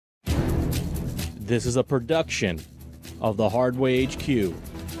This is a production of the Hardway HQ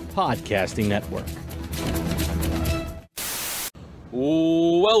Podcasting Network.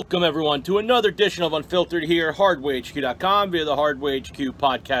 Welcome, everyone, to another edition of Unfiltered here, HardwayHQ.com, via the Hardway HQ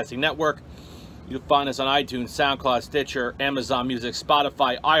Podcasting Network. You can find us on iTunes, SoundCloud, Stitcher, Amazon Music,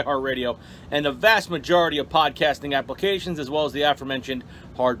 Spotify, iHeartRadio, and the vast majority of podcasting applications, as well as the aforementioned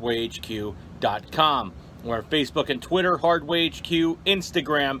HardwayHQ.com. We're on Facebook and Twitter, Hardway HQ,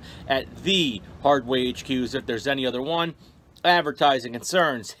 Instagram at the Hardway HQs, if there's any other one. Advertising,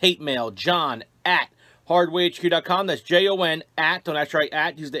 concerns, hate mail, John at HardwayHQ.com. That's Jon at, don't actually write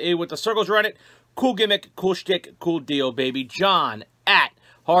at, use the A with the circles around it. Cool gimmick, cool shtick, cool deal, baby. John at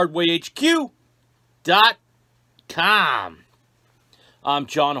HardwayHQ.com. I'm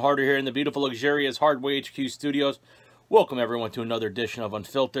Jon Harder here in the beautiful, luxurious Hardway HQ studios. Welcome, everyone, to another edition of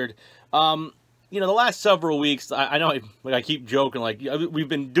Unfiltered. You know, the last several weeks, I know I keep joking, like, we've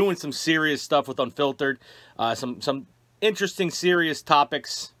been doing some serious stuff with Unfiltered, some interesting, serious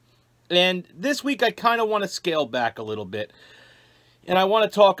topics. And this week, I kind of want to scale back a little bit. And I want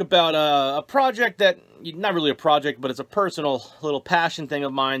to talk about a project that, not really a project, but it's a personal little passion thing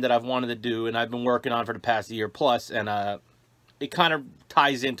of mine that I've wanted to do, and I've been working on for the past year plus, and it kind of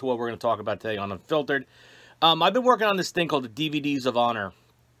ties into what we're going to talk about today on Unfiltered. I've been working on this thing called the DVDs of Honor.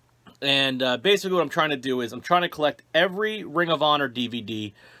 And basically what I'm trying to do is I'm trying to collect every Ring of Honor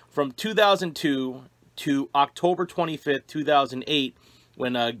DVD from 2002 to October 25th, 2008,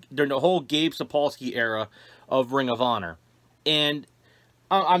 when during the whole Gabe Sapolsky era of Ring of Honor. And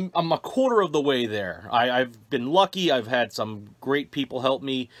I'm a quarter of the way there. I've been lucky. I've had some great people help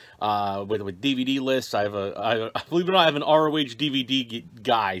me with DVD lists. Believe it or not, I have an ROH DVD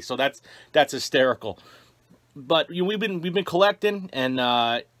guy, so that's hysterical. But you know, we've been collecting, and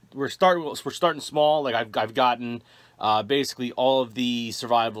we're starting small. Like I've gotten basically all of the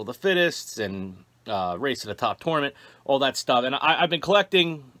Survival of the Fittest and Race to the Top tournament, all that stuff. And I've been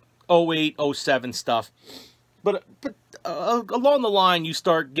collecting 08, 07 stuff. But along the line, you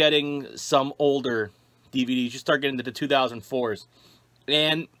start getting some older DVDs. You start getting to the 2004s.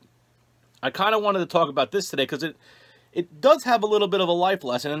 And I kind of wanted to talk about this today because it does have a little bit of a life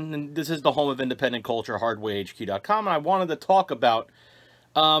lesson. And this is the home of independent culture, HardwayHQ.com. And I wanted to talk about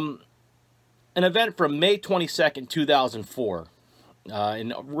an event from May 22nd, 2004.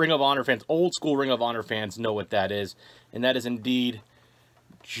 And Ring of Honor fans, old school Ring of Honor fans know what that is. And that is indeed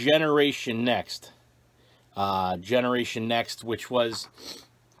Generation Next. Generation Next, which was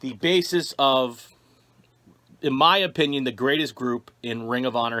the basis of, in my opinion, the greatest group in Ring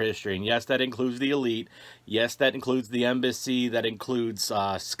of Honor history. And yes, that includes the Elite. Yes, that includes the Embassy. That includes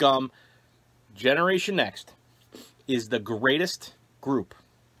Scum. Generation Next is the greatest group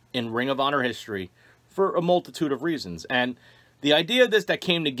in Ring of Honor history for a multitude of reasons. And the idea of this that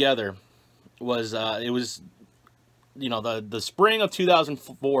came together was, it was, you know, the spring of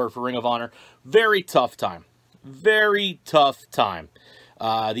 2004 for Ring of Honor. Very tough time. Very tough time.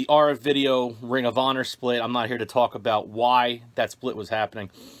 The RF Video Ring of Honor split. I'm not here to talk about why that split was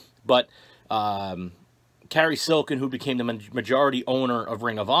happening. But Carrie Silken, who became the majority owner of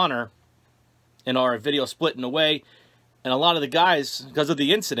Ring of Honor, and RF Video split in a way. And a lot of the guys, because of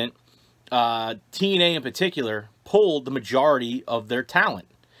the incident, TNA in particular, pulled the majority of their talent.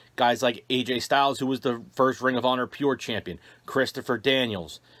 Guys like AJ Styles, who was the first Ring of Honor Pure Champion. Christopher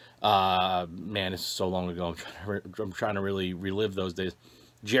Daniels. Man, this is so long ago. I'm trying to really relive those days.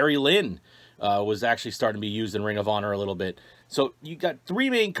 Jerry Lynn was actually starting to be used in Ring of Honor a little bit. So you got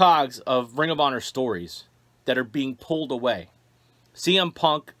three main cogs of Ring of Honor stories that are being pulled away. CM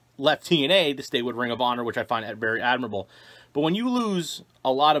Punk left TNA to stay with Ring of Honor, which I find very admirable. But when you lose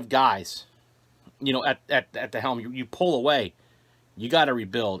a lot of guys, you know, at the helm, you pull away. You got to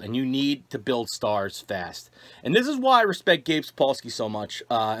rebuild, and you need to build stars fast. And this is why I respect Gabe Sapolsky so much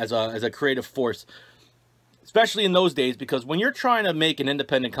as a creative force, especially in those days, because when you're trying to make an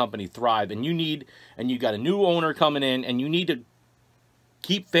independent company thrive, and you got a new owner coming in, and you need to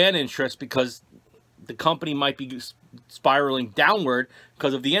keep fan interest because the company might be spiraling downward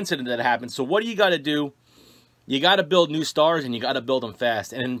because of the incident that happened. So what do you got to do? You got to build new stars, and you got to build them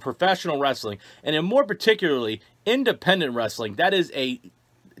fast. And in professional wrestling, and in more particularly independent wrestling, that's a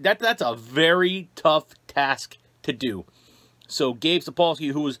very tough task to do. So Gabe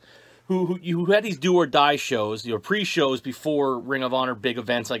Sapolsky, who had these do or die shows, you know, pre-shows before Ring of Honor big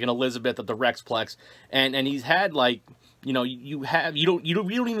events like in Elizabeth at the Rexplex, and he's had, like, you know, you don't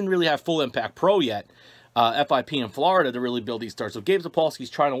even really have Full Impact Pro yet, FIP in Florida, to really build these stars. So Gabe Sapolsky's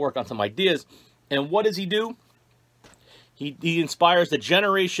trying to work on some ideas, and what does he do? He inspires the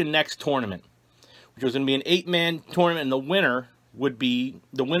Generation Next tournament, which was going to be an 8-man tournament, and the winner would be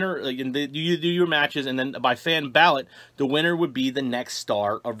the winner. Like, you do your matches, and then by fan ballot, the winner would be the next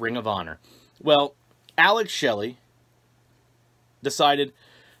star of Ring of Honor. Well, Alex Shelley decided,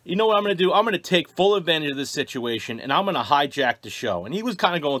 you know what I'm going to do? I'm going to take full advantage of this situation, and I'm going to hijack the show. And he was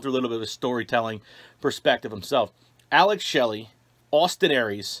kind of going through a little bit of a storytelling perspective himself. Alex Shelley, Austin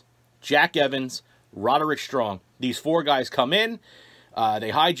Aries, Jack Evans, Roderick Strong. These 4 guys come in.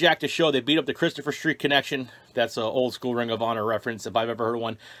 They hijack the show. They beat up the Christopher Street Connection. That's an old school Ring of Honor reference, if I've ever heard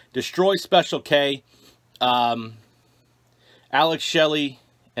one. Destroy Special K. Alex Shelley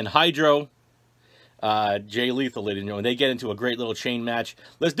and Hydro. Jay Lethal, ladies and gentlemen. They get into a great little chain match.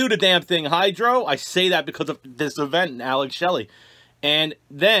 Let's do the damn thing, Hydro. I say that because of this event and Alex Shelley. And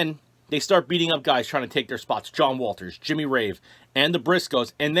then they start beating up guys trying to take their spots. John Walters, Jimmy Rave, and the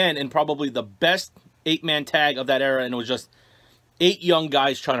Briscoes. And then, in probably the best 8-man tag of that era, and it was just 8 young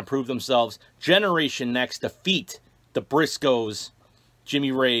guys trying to prove themselves. Generation Next defeat the Briscoes,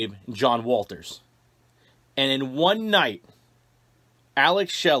 Jimmy Rave, and John Walters. And in one night,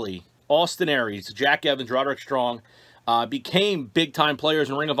 Alex Shelley, Austin Aries, Jack Evans, Roderick Strong became big-time players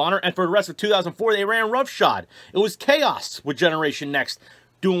in Ring of Honor. And for the rest of 2004, they ran roughshod. It was chaos with Generation Next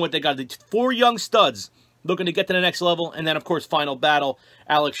doing what they got to do. 4 young studs looking to get to the next level. And then, of course, final battle.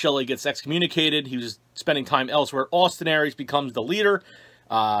 Alex Shelley gets excommunicated. He was spending time elsewhere. Austin Aries becomes the leader.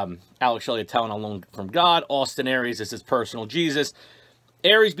 Alex Shelley, a talent on loan from God. Austin Aries is his personal Jesus.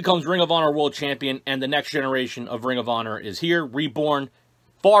 Aries becomes Ring of Honor World Champion. And the next generation of Ring of Honor is here. Reborn.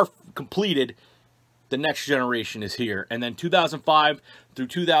 Far completed. The next generation is here. And then 2005 through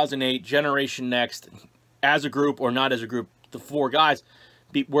 2008, Generation Next, as a group or not as a group, the 4 guys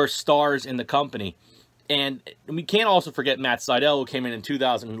were stars in the company. And we can't also forget Matt Seidel, who came in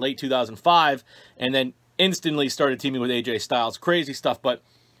late 2005, and then instantly started teaming with AJ Styles. Crazy stuff. But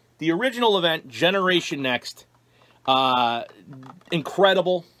the original event, Generation Next,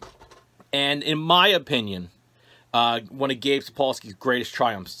 incredible. And in my opinion, one of Gabe Sapolsky's greatest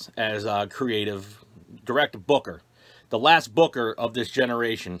triumphs as a creative director, booker. The last booker of this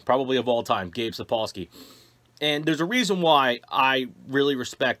generation, probably of all time, Gabe Sapolsky. And there's a reason why I really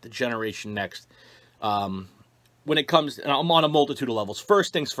respect Generation Next. When it comes, and I'm on a multitude of levels.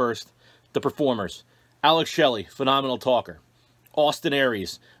 First things first, the performers. Alex Shelley, phenomenal talker. Austin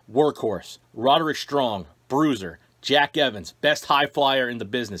Aries, workhorse. Roderick Strong, bruiser. Jack Evans, best high flyer in the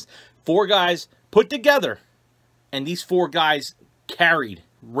business. 4 guys put together, and these 4 guys carried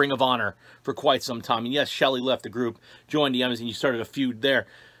Ring of Honor for quite some time. And yes, Shelley left the group, joined the M's, and you started a feud there.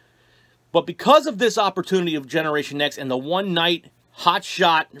 But because of this opportunity of Generation Next and the one-night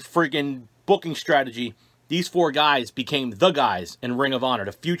hotshot friggin' booking strategy, these 4 guys became the guys in Ring of Honor.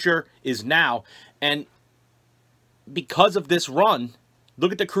 The future is now. And because of this run,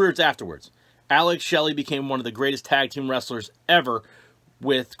 look at the careers afterwards. Alex Shelley became one of the greatest tag team wrestlers ever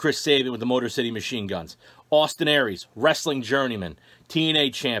with Chris Sabin with the Motor City Machine Guns. Austin Aries, wrestling journeyman,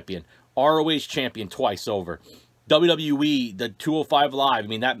 TNA champion, ROH champion twice over. WWE, the 205 Live, I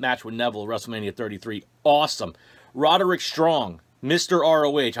mean, that match with Neville, WrestleMania 33, awesome. Roderick Strong, Mr.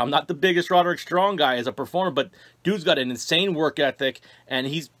 ROH. I'm not the biggest Roderick Strong guy as a performer, but dude's got an insane work ethic, and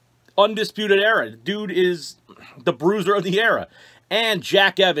he's undisputed era. Dude is the bruiser of the era. And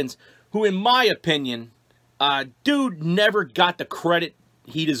Jack Evans, who in my opinion, dude never got the credit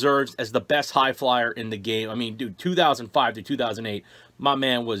he deserves as the best high flyer in the game. I mean, dude, 2005 to 2008, my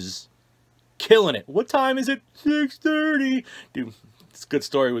man was killing it. What time is it? 6:30. Dude, it's a good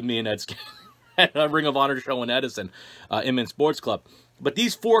story with me and Ed at a Ring of Honor show in Edison, Inman Sports Club. But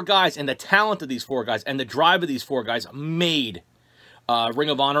these 4 guys and the talent of these 4 guys and the drive of these 4 guys made Ring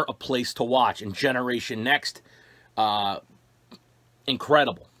of Honor a place to watch. And Generation Next,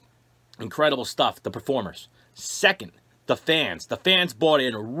 incredible. Incredible stuff. The performers. Second, the fans. The fans bought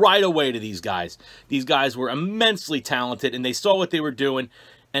in right away to these guys. These guys were immensely talented, and they saw what they were doing.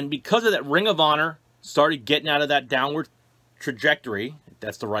 And because of that, Ring of Honor started getting out of that downward trajectory. If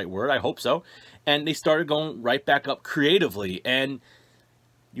that's the right word. I hope so. And they started going right back up creatively. And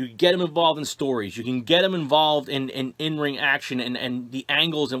you get them involved in stories. You can get them involved in in-ring action and the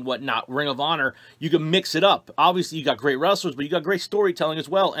angles and whatnot. Ring of Honor, you can mix it up. Obviously, you got great wrestlers, but you got great storytelling as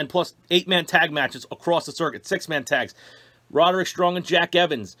well. And plus, 8-man tag matches across the circuit. 6-man tags. Roderick Strong and Jack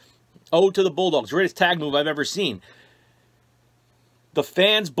Evans. Ode to the Bulldogs. Greatest tag move I've ever seen. The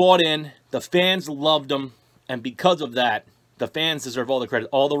fans bought in. The fans loved them. And because of that, the fans deserve all the credit.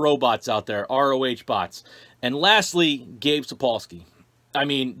 All the robots out there. ROH bots. And lastly, Gabe Sapolsky. I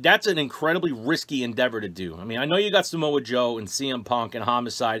mean, that's an incredibly risky endeavor to do. I mean, I know you got Samoa Joe and CM Punk and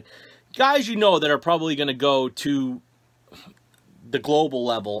Homicide. Guys you know that are probably going to go to the global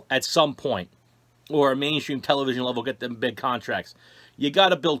level at some point. or a mainstream television level get them big contracts. You got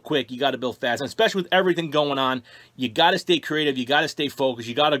to build quick. You got to build fast. And especially with everything going on, you got to stay creative. You got to stay focused.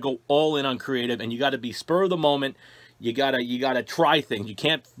 You got to go all in on creative, and you got to be spur of the moment. You gotta try things. You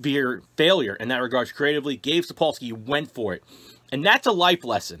can't fear failure in that regards creatively. Gabe Sapolsky went for it. And that's a life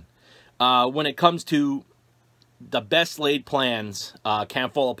lesson. When it comes to the best laid plans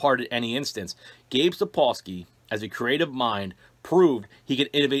can't fall apart at any instance. Gabe Sapolsky, as a creative mind, proved he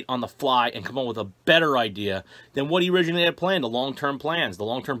could innovate on the fly and come up with a better idea than what he originally had planned, the long-term plans, the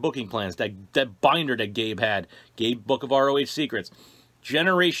long-term booking plans, that binder that Gabe had, Gabe Book of ROH Secrets.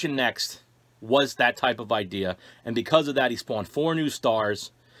 Generation Next was that type of idea, and because of that, he spawned 4 new stars,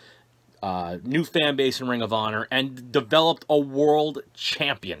 new fan base in Ring of Honor, and developed a world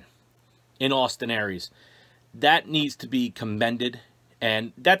champion in Austin Aries. That needs to be commended,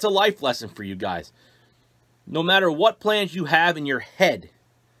 and that's a life lesson for you guys. No matter what plans you have in your head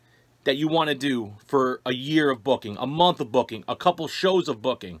that you want to do for a year of booking, a month of booking, a couple shows of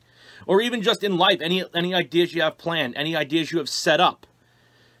booking, or even just in life, any ideas you have planned, any ideas you have set up,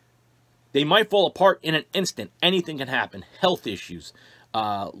 they might fall apart in an instant. Anything can happen. Health issues,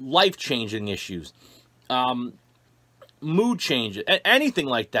 life-changing issues, mood changes, anything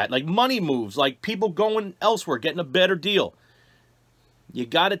like that. Like money moves, like people going elsewhere, getting a better deal. You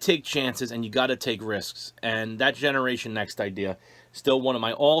got to take chances and you got to take risks. And that Generation Next idea, still one of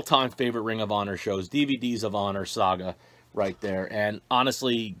my all-time favorite Ring of Honor shows, DVDs of Honor saga right there. And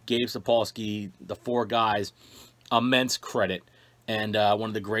honestly, Gabe Sapolsky, the 4 guys, immense credit. And one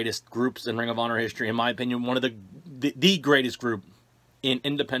of the greatest groups in Ring of Honor history, in my opinion, one of the greatest group in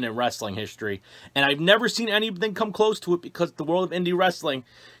independent wrestling history. And I've never seen anything come close to it, because the world of indie wrestling,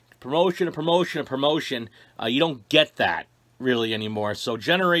 promotion and promotion and promotion, you don't get that really anymore. So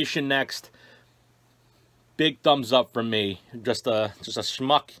Generation Next, big thumbs up from me. Just a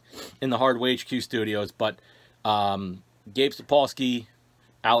schmuck in the Hardway HQ studios. But Gabe Sapolsky,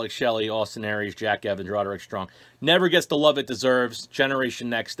 Alex Shelley, Austin Aries, Jack Evans, Roderick Strong, never gets the love it deserves. Generation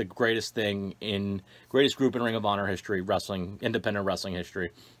Next, the greatest group in Ring of Honor history, wrestling, independent wrestling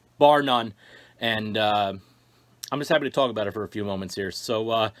history, bar none. And I'm just happy to talk about it for a few moments here.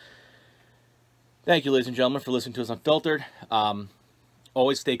 So thank you, ladies and gentlemen, for listening to us Unfiltered.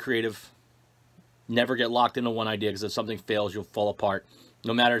 Always stay creative. Never get locked into one idea, because if something fails, you'll fall apart.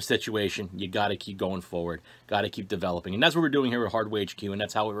 No matter the situation, you got to keep going forward. Got to keep developing. And that's what we're doing here at Hardway HQ, and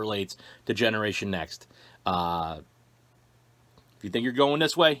that's how it relates to Generation Next. If you think you're going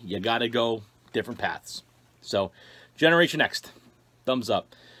this way, you got to go different paths. So, Generation Next, thumbs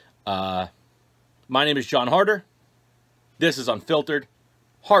up. My name is Jon Harder. This is Unfiltered,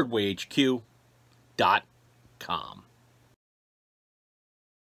 HardwayHQ.com.